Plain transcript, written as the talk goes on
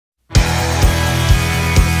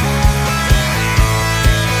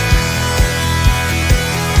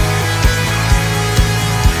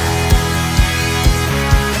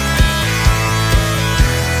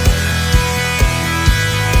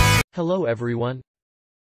Hello everyone.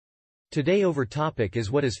 Today our topic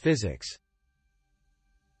is what is physics.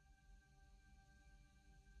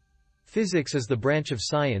 Physics is the branch of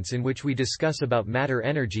science in which we discuss about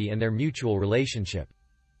matter-energy and their mutual relationship.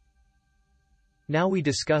 Now we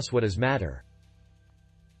discuss what is matter.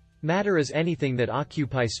 Matter is anything that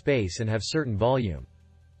occupies space and have certain volume.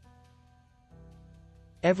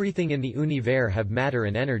 Everything in the universe have matter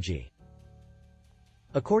and energy.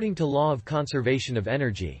 According to law of conservation of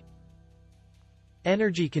energy,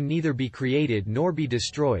 energy can neither be created nor be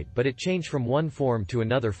destroyed, but it change from one form to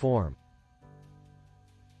another form.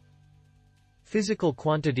 Physical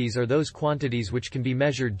quantities are those quantities which can be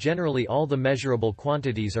measured. Generally, all the measurable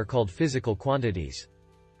quantities are called physical quantities.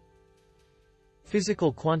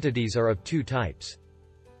 Physical quantities are of two types.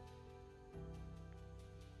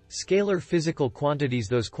 Scalar physical quantities,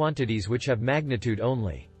 those quantities which have magnitude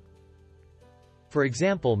only. For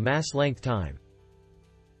example, mass, length, time.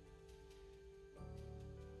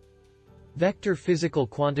 Vector physical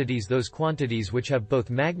quantities, those quantities which have both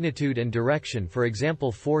magnitude and direction, for example,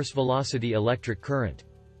 force, velocity, electric current.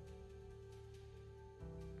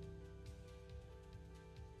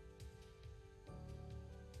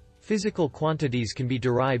 Physical quantities can be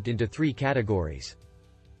derived into three categories: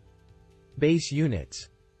 base units,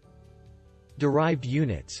 derived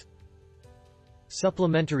units,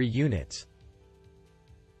 supplementary units.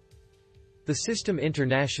 The System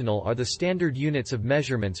International are the standard units of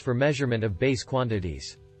measurements for measurement of base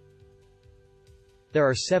quantities. There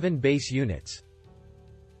are 7 base units: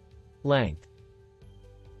 length,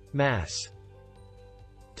 mass,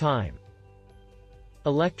 time,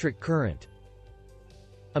 electric current,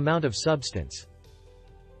 amount of substance,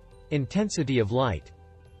 intensity of light,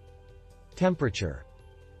 temperature.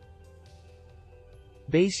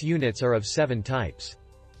 Base units are of 7 types.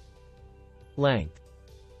 Length.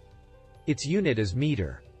 Its unit is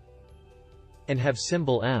meter and have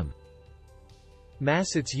symbol m.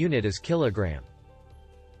 Mass, its unit is kilogram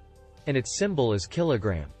and its symbol is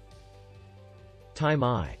kilogram. Time,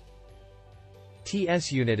 I.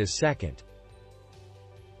 Ts unit is second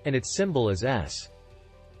and its symbol is s.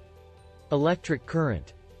 Electric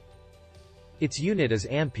current. Its unit is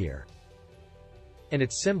ampere and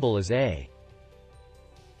its symbol is A.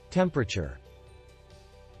 Temperature.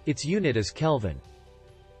 Its unit is Kelvin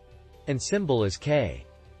and symbol is K.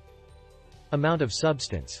 Amount of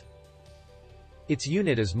substance. Its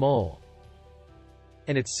unit is mole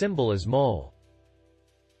and its symbol is mole.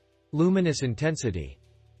 Luminous intensity.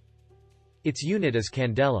 Its unit is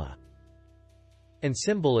candela and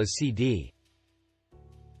symbol is CD.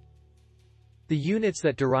 The units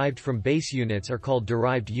that derived from base units are called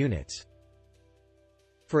derived units.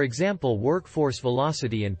 For example, work, force,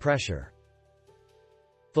 velocity and pressure.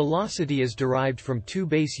 Velocity is derived from 2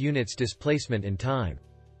 base units: displacement and time.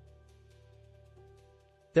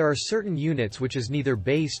 There are certain units which is neither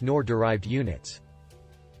base nor derived units.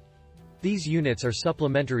 These units are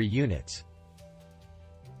supplementary units.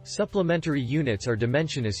 Supplementary units are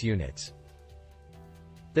dimensionless units.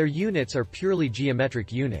 Their units are purely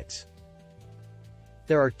geometric units.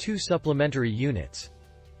 There are 2 supplementary units.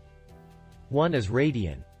 One is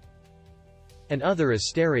radian and other is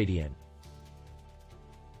steradian.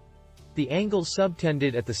 The angle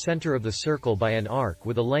subtended at the center of the circle by an arc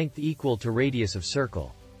with a length equal to radius of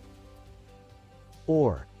circle.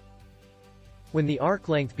 Or, when the arc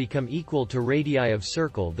length become equal to radii of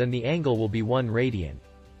circle, then the angle will be 1 radian.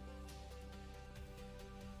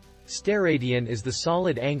 Steradian is the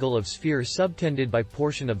solid angle of sphere subtended by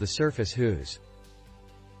portion of the surface whose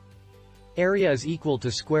area is equal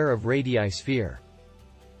to square of radii sphere.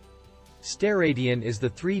 Steradian is the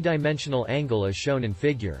 3-dimensional angle as shown in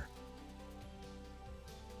figure.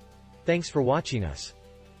 Thanks for watching us.